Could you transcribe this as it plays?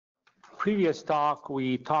previous talk,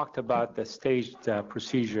 we talked about the staged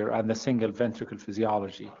procedure and the single ventricle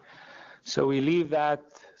physiology. So we leave that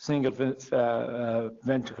single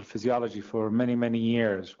ventricle physiology for many, many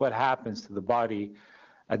years. What happens to the body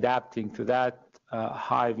adapting to that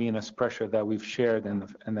high venous pressure that we've shared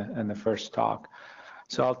in the first talk?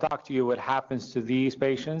 So I'll talk to you what happens to these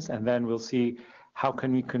patients, and then we'll see how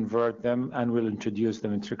can we convert them, and we'll introduce the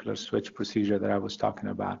ventricular switch procedure that I was talking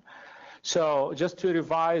about. So just to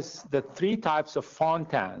revise the three types of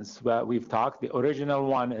Fontans that we've talked, the original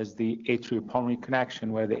one is the atriopulmonary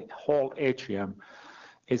connection, where the whole atrium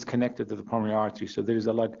is connected to the pulmonary artery. So there's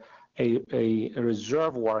a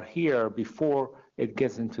reservoir here before it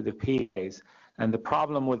gets into the PAs. And the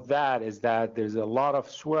problem with that is that there's a lot of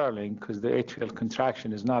swirling because the atrial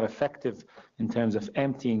contraction is not effective in terms of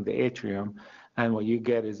emptying the atrium. And what you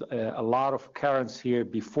get is a lot of currents here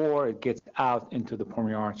before it gets out into the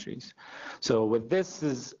pulmonary arteries. So with this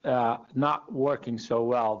is not working so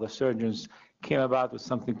well, the surgeons came about with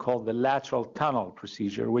something called the lateral tunnel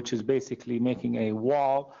procedure, which is basically making a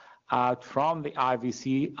wall out from the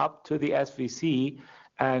IVC up to the SVC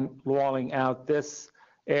and walling out this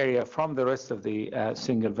area from the rest of the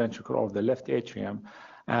single ventricle or the left atrium.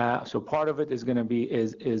 So part of it is going to be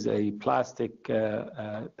is a plastic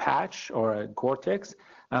patch or a Gore-Tex,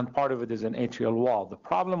 and part of it is an atrial wall. The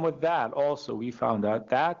problem with that also, we found out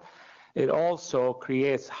that it also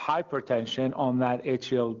creates hypertension on that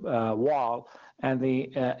atrial wall, and the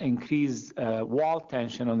increased wall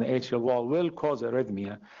tension on the atrial wall will cause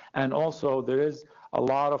arrhythmia. And also there is a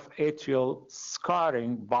lot of atrial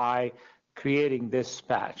scarring by creating this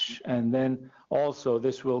patch, and then also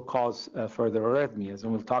this will cause further arrhythmias,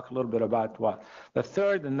 and we'll talk a little bit about what. The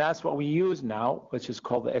third, and that's what we use now, which is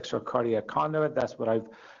called the extracardiac conduit. That's what I've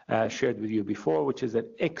shared with you before, which is an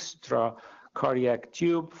extra cardiac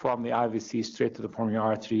tube from the IVC straight to the pulmonary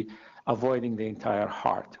artery, avoiding the entire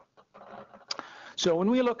heart. So when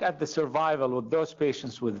we look at the survival with those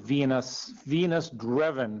patients with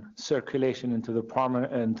venous-driven circulation into the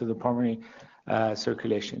pulmonary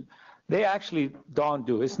circulation, they actually don't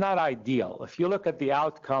do. It's not ideal. If you look at the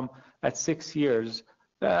outcome at 6 years,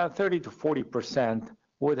 30 to 40%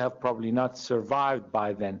 would have probably not survived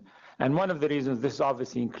by then. And one of the reasons, this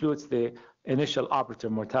obviously includes the initial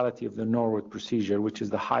operative mortality of the Norwood procedure, which is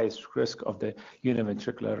the highest risk of the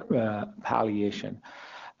univentricular palliation.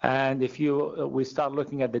 And if we start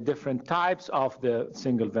looking at the different types of the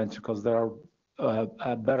single ventricles, there are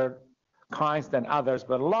better kinds than others,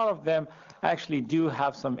 but a lot of them actually do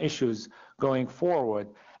have some issues going forward.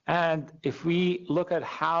 And if we look at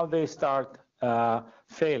how they start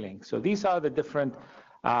failing, so these are the different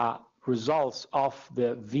results of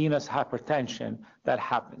the venous hypertension that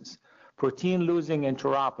happens. Protein losing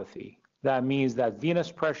enteropathy, that means that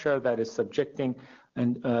venous pressure that is subjecting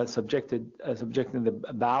the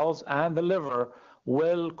bowels and the liver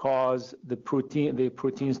will cause the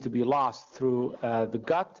proteins to be lost through the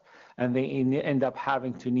gut, and they end up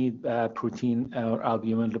having to need protein or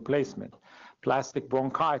albumin replacement. Plastic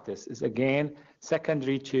bronchitis is again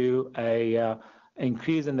secondary to a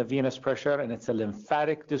increase in the venous pressure, and it's a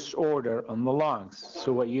lymphatic disorder on the lungs.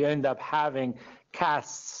 So what you end up having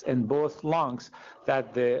casts in both lungs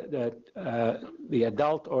that the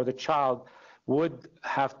adult or the child would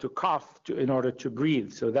have to cough in order to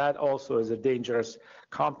breathe. So that also is a dangerous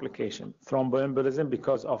complication. Thromboembolism,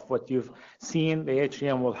 because of what you've seen, the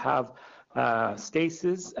atrium will have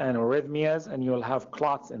stasis and arrhythmias, and you'll have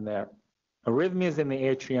clots in there. Arrhythmias in the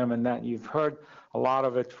atrium, and that you've heard a lot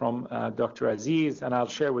of it from Dr. Aziz, and I'll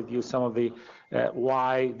share with you some of the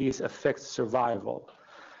why these affect survival.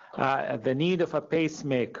 The need of a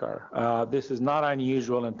pacemaker. This is not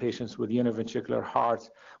unusual in patients with univentricular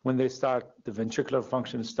hearts. When they start, the ventricular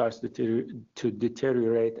function starts to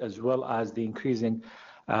deteriorate, as well as the increasing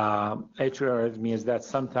atrial arrhythmias that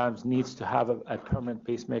sometimes needs to have a permanent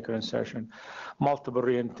pacemaker insertion, multiple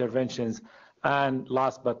reinterventions, and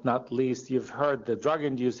last but not least, you've heard the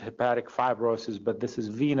drug-induced hepatic fibrosis, but this is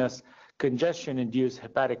venous congestion-induced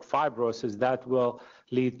hepatic fibrosis that will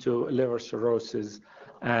lead to liver cirrhosis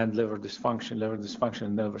and liver dysfunction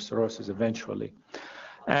and liver cirrhosis eventually.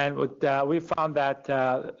 And we found that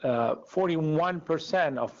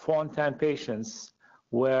 41% of Fontan patients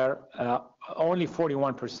were, only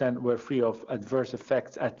 41% were free of adverse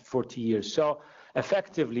effects at 40 years. So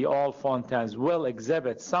effectively, all Fontans will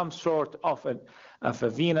exhibit some sort of a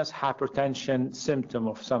venous hypertension symptom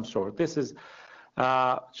of some sort. This is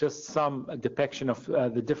just some depiction of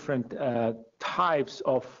the different types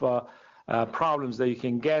of problems that you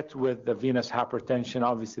can get with the venous hypertension.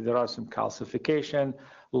 Obviously, there are some calcification,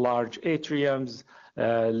 large atriums,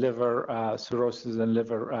 liver cirrhosis and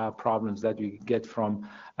liver problems that you get from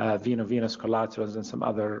venous collaterals and some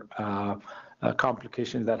other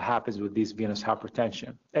complications that happens with these venous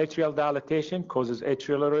hypertension. Atrial dilatation causes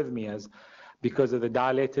atrial arrhythmias because of the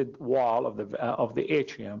dilated wall of the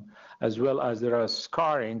atrium, as well as there are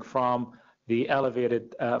scarring from the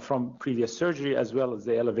elevated, from previous surgery, as well as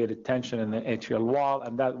the elevated tension in the atrial wall,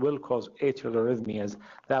 and that will cause atrial arrhythmias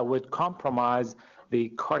that would compromise the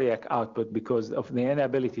cardiac output because of the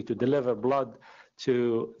inability to deliver blood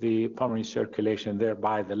to the pulmonary circulation,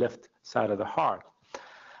 thereby the left side of the heart.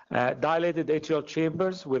 Dilated atrial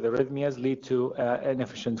chambers with arrhythmias lead to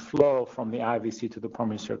inefficient flow from the IVC to the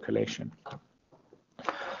pulmonary circulation.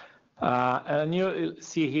 And you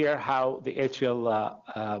see here how the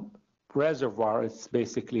atrial reservoir is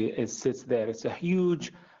basically, it sits there. It's a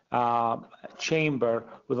huge chamber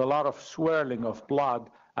with a lot of swirling of blood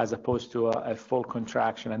as opposed to a full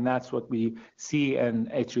contraction. And that's what we see in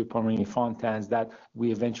atriopulmonary Fontans that we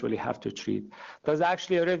eventually have to treat. Does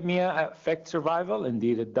actually arrhythmia affect survival?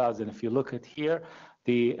 Indeed, it does. And if you look at here,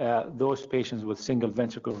 those patients with single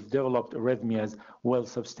ventricle developed arrhythmias will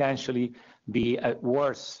substantially be at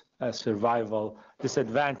worse survival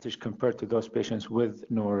disadvantage compared to those patients with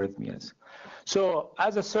no arrhythmias. So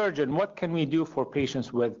as a surgeon, what can we do for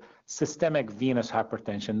patients with systemic venous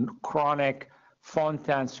hypertension, chronic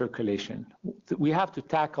Fontan circulation? We have to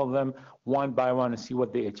tackle them one by one and see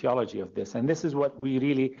what the etiology of this. And this is what we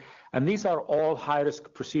really, and these are all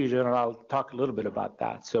high-risk procedures, and I'll talk a little bit about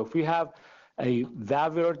that. So if we have a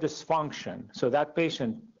valvular dysfunction, so that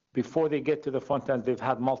patient, before they get to the Fontans, they've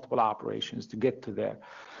had multiple operations to get to there.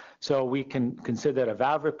 So we can consider a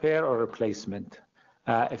valve repair or replacement.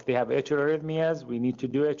 If they have atrial arrhythmias, we need to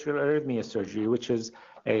do atrial arrhythmia surgery, which is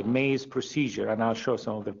a maze procedure, and I'll show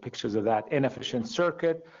some of the pictures of that. Inefficient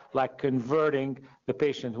circuit, like converting the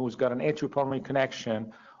patient who's got an atriopulmonary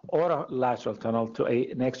connection or a lateral tunnel to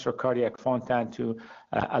an extracardiac Fontan to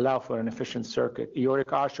allow for an efficient circuit.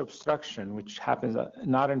 Aortic arch obstruction, which happens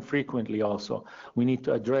not infrequently also. We need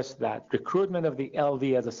to address that. Recruitment of the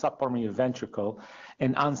LV as a subpulmonary ventricle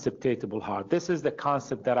in unseptatable heart. This is the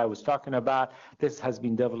concept that I was talking about. This has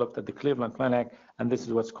been developed at the Cleveland Clinic, and this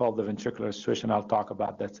is what's called the ventricular situation. I'll talk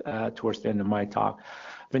about that towards the end of my talk.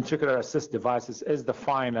 Ventricular assist devices is the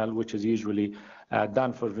final, which is usually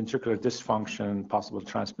done for ventricular dysfunction, possible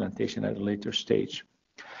transplantation at a later stage.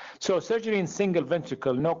 So surgery in single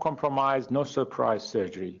ventricle, no compromise, no surprise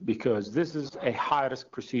surgery, because this is a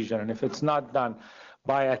high-risk procedure, and if it's not done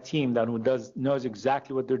by a team that knows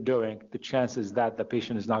exactly what they're doing, the chances that the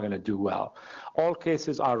patient is not going to do well. All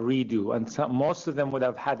cases are redo, and most of them would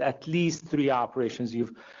have had at least 3 operations.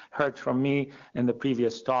 You've heard from me in the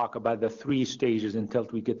previous talk about the 3 stages until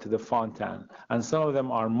we get to the Fontan, and some of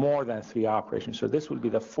them are more than 3 operations. So this will be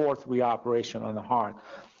the 4th reoperation on the heart.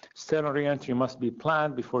 Sternal reentry must be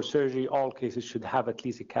planned before surgery. All cases should have at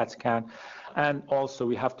least a CAT scan. And also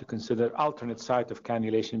we have to consider alternate site of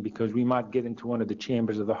cannulation, because we might get into one of the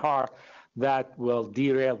chambers of the heart that will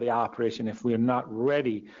derail the operation if we're not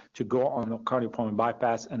ready to go on a cardiopulmonary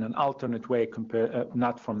bypass in an alternate way,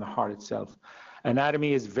 not from the heart itself.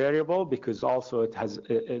 Anatomy is variable because also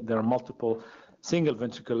there are multiple single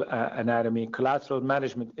ventricle anatomy. Collateral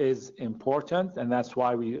management is important, and that's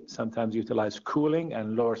why we sometimes utilize cooling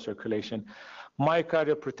and lower circulation.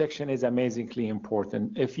 Myocardial protection is amazingly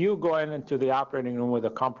important. If you go into the operating room with a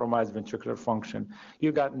compromised ventricular function,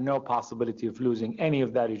 you got no possibility of losing any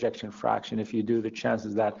of that ejection fraction. If you do, the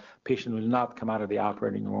chances that patient will not come out of the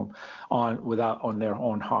operating room on their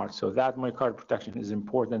own heart. So that myocardial protection is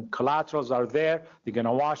important. Collaterals are there. They're going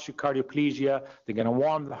to wash your cardioplegia. They're going to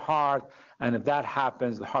warm the heart. And if that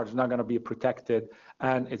happens, the heart is not going to be protected,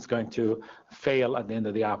 and it's going to fail at the end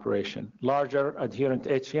of the operation. Larger adherent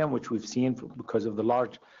atrium, which we've seen because of the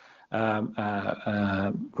large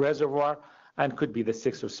reservoir, and could be the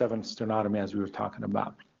 6th or 7th sternotomy as we were talking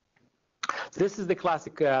about. This is the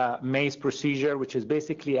classic maze procedure, which is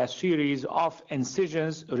basically a series of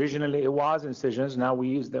incisions. Originally it was incisions. Now we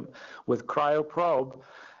use them with cryoprobe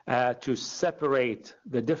to separate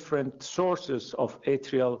the different sources of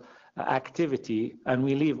atrial activity, and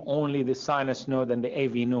we leave only the sinus node and the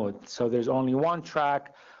AV node. So there's only one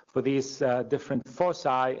track for these different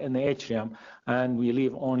foci in the atrium, and we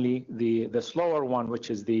leave only the slower one, which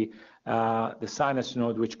is the sinus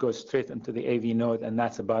node, which goes straight into the AV node, and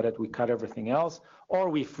that's about it. We cut everything else, or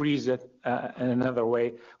we freeze it in another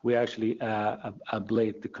way. We actually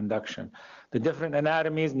ablate the conduction. The different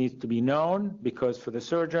anatomies need to be known, because for the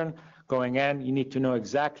surgeon, going in, you need to know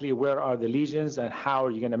exactly where are the lesions and how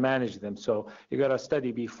are you going to manage them. So you got to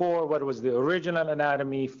study before what was the original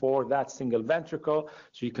anatomy for that single ventricle,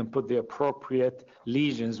 so you can put the appropriate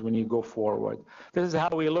lesions when you go forward. This is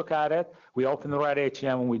how we look at it. We open the right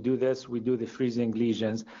atrium. When we do this, we do the freezing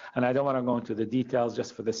lesions. And I don't want to go into the details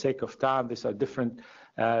just for the sake of time. These are different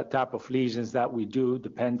type of lesions that we do,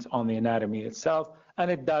 depends on the anatomy itself. And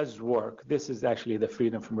it does work. This is actually the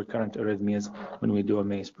freedom from recurrent arrhythmias when we do a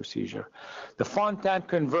MACE procedure. The Fontan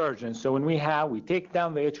conversion. So when we take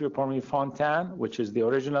down the atriopulmonary Fontan, which is the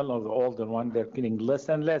original or the older one, they're getting less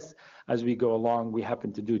and less as we go along. We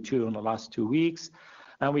happen to do 2 in the last 2 weeks.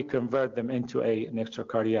 And we convert them into an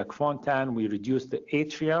extracardiac Fontan. We reduce the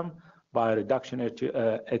atrium by reduction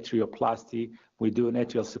atrioplasty. We do an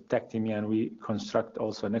atrial septectomy, and we construct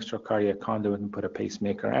also an extracardiac conduit and put a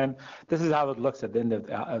pacemaker in. This is how it looks at the end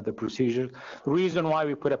of the procedure. The reason why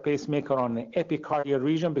we put a pacemaker on the epicardial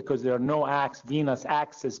region, because there are no venous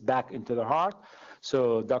access back into the heart.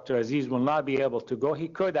 So Dr. Aziz will not be able to go. He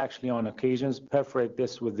could actually on occasions perforate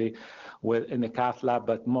this in the cath lab,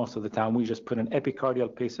 but most of the time we just put an epicardial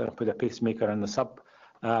pacer and put a pacemaker in the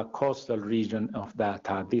coastal region of that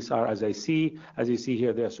type. These are, as you see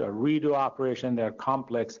here, there's a redo operation. They're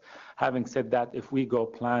complex. Having said that, if we go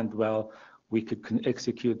planned well, we could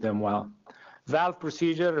execute them well. Valve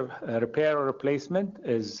procedure, repair or replacement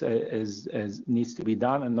needs to be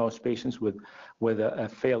done in those patients with a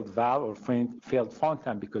failed valve or failed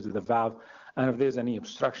Fontan because of the valve. And if there's any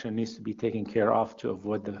obstruction, it needs to be taken care of to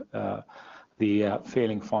avoid the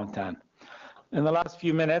failing Fontan. In the last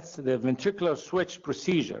few minutes, the ventricular switch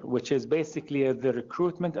procedure, which is basically the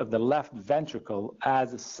recruitment of the left ventricle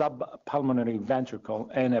as a subpulmonary ventricle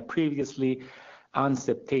in a previously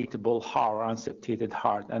unseptatable heart or unseptated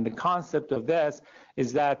heart. And the concept of this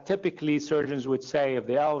is that typically surgeons would say if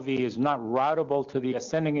the LV is not routable to the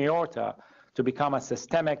ascending aorta to become a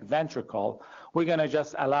systemic ventricle, we're going to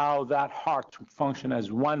just allow that heart to function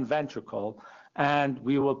as one ventricle, and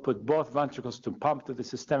we will put both ventricles to pump to the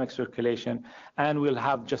systemic circulation, and we'll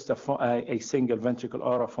have just a single ventricle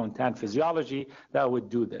or a Fontan physiology that would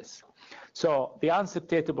do this. So the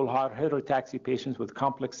unseptatable heart heterotaxy patients with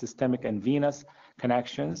complex systemic and venous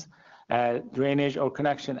connections, drainage or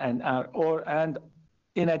connection, and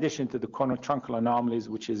in addition to the conotruncal anomalies,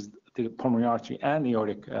 which is the pulmonary artery and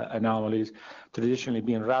aortic anomalies, traditionally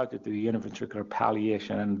being routed to the univentricular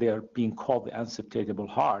palliation, and they're being called the unseptatable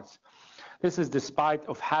hearts. This is despite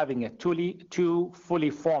of having two fully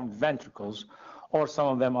formed ventricles, or some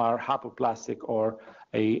of them are hypoplastic or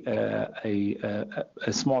a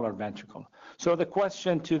smaller ventricle. So the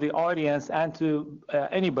question to the audience and to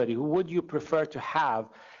anybody, who would you prefer to have,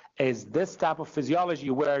 is this type of physiology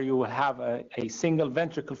where you will have a single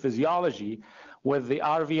ventricle physiology with the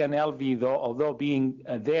RV and LV, though, although being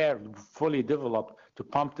there fully developed to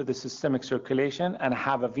pump to the systemic circulation and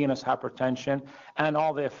have a venous hypertension and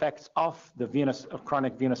all the effects of the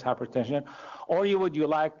chronic venous hypertension, or would you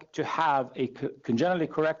like to have a congenitally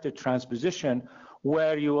corrected transposition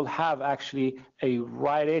where you will have actually a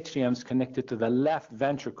right atrium connected to the left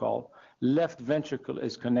ventricle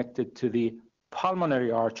is connected to the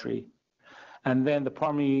pulmonary artery, and then the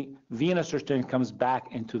pulmonary venous return comes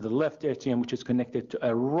back into the left atrium, which is connected to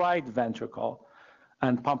a right ventricle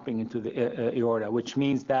and pumping into the aorta, which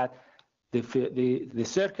means that the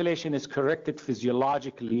circulation is corrected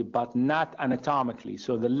physiologically, but not anatomically.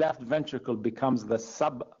 So the left ventricle becomes the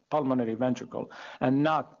subpulmonary ventricle and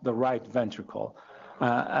not the right ventricle,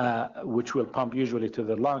 which will pump usually to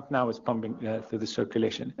the lung. Now it's pumping through the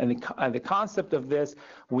circulation. And the concept of this,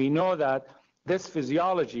 we know that this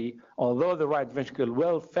physiology, although the right ventricle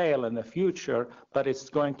will fail in the future, but it's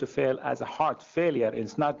going to fail as a heart failure.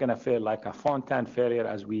 It's not going to fail like a Fontan failure,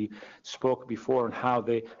 as we spoke before, and how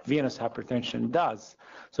the venous hypertension does.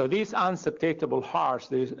 So these unseptatable hearts,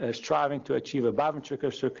 they're striving to achieve a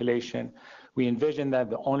biventricular circulation. We envision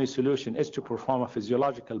that the only solution is to perform a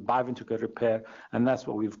physiological biventricular repair, and that's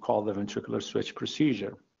what we've called the ventricular switch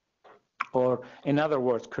procedure. Or in other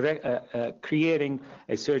words, creating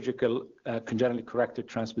a surgical congenitally corrected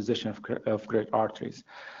transposition of great arteries.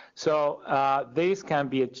 So these can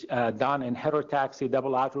be done in heterotaxy,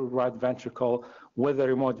 double outward right ventricle with a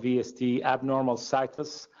remote VSD, abnormal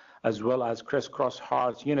situs, as well as crisscross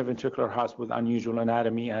hearts, univentricular hearts with unusual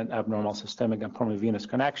anatomy and abnormal systemic and pulmonary venous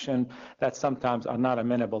connection that sometimes are not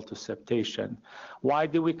amenable to septation. Why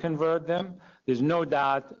do we convert them? There's no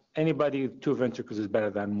doubt anybody with two ventricles is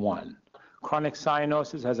better than one. Chronic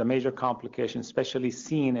cyanosis has a major complication, especially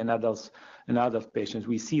seen in adults in adult patients.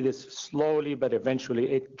 We see this slowly, but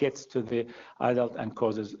eventually it gets to the adult and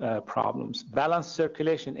causes problems. Balanced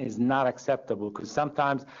circulation is not acceptable because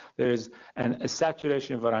sometimes there is a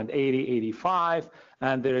saturation of around 80, 85,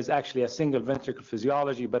 and there is actually a single ventricle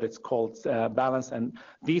physiology, but it's called balance. And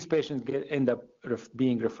these patients end up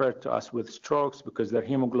being referred to us with strokes because their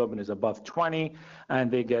hemoglobin is above 20, and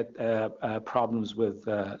they get problems with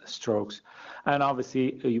strokes. And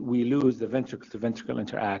obviously, we lose the ventricle-to-ventricle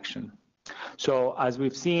interaction. So as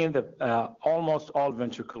we've seen, almost all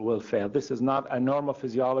ventricle will fail. This is not a normal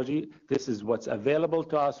physiology. This is what's available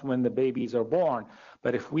to us when the babies are born.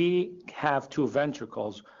 But if we have two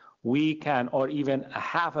ventricles, we can, or even a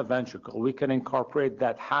half a ventricle, we can incorporate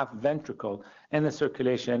that half ventricle in the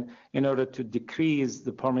circulation in order to decrease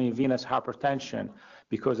the pulmonary venous hypertension,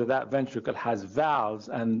 because of that ventricle has valves,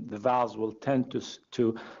 and the valves will tend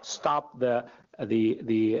to stop the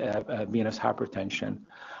venous hypertension.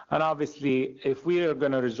 And obviously, if we are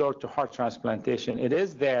going to resort to heart transplantation, it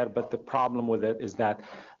is there, but the problem with it is that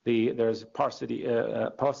there's paucity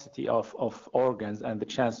of organs, and the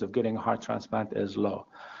chance of getting a heart transplant is low.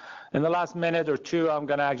 In the last minute or two, I'm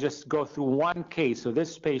going to just go through one case. So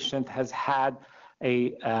this patient has had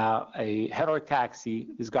a heterotaxy.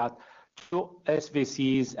 He's got 2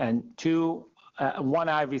 SVCs and one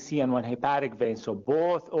IVC and one hepatic vein, so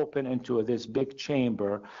both open into this big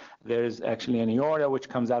chamber. There's actually an aorta which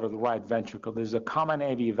comes out of the right ventricle. There's a common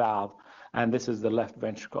AV valve, and this is the left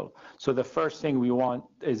ventricle. So the first thing we want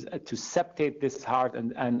is to septate this heart,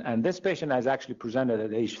 and this patient has actually presented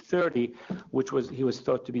at age 30, he was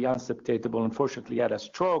thought to be unseptatable. Unfortunately, he had a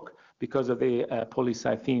stroke because of the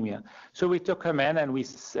polycythemia. So we took him in and we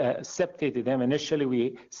septated him. Initially,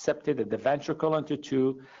 we septated the ventricle into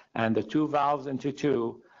 2 and the 2 valves into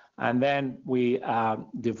 2. And then we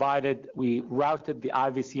routed the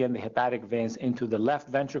IVC and the hepatic veins into the left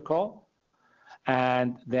ventricle.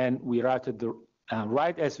 And then we routed the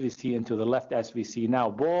right SVC into the left SVC. Now,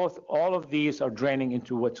 all of these are draining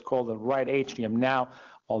into what's called the right atrium now,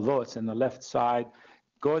 although it's in the left side,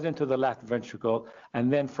 goes into the left ventricle,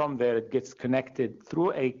 and then from there it gets connected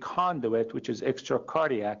through a conduit, which is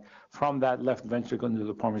extracardiac, from that left ventricle into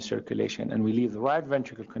the pulmonary circulation. And we leave the right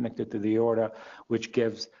ventricle connected to the aorta, which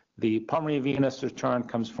gives the pulmonary venous return,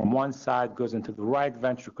 comes from one side, goes into the right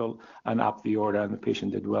ventricle and up the aorta, and the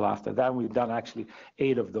patient did well after that. We've done actually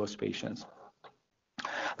 8 of those patients.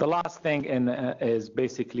 The last thing is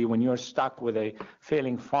basically when you're stuck with a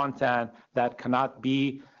failing Fontan that cannot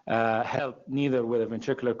be helped neither with a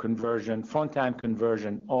ventricular conversion, Fontan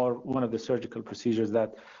conversion, or one of the surgical procedures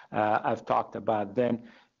that I've talked about, then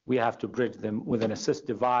we have to bridge them with an assist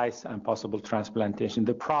device and possible transplantation.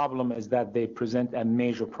 The problem is that they present a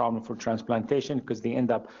major problem for transplantation because they end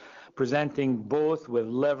up presenting both with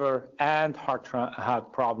liver and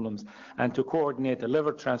heart problems. And to coordinate a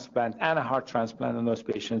liver transplant and a heart transplant in those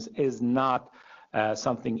patients is not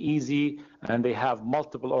something easy, and they have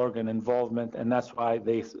multiple organ involvement, and that's why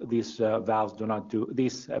these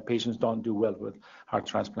patients don't do well with heart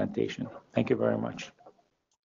transplantation. Thank you very much.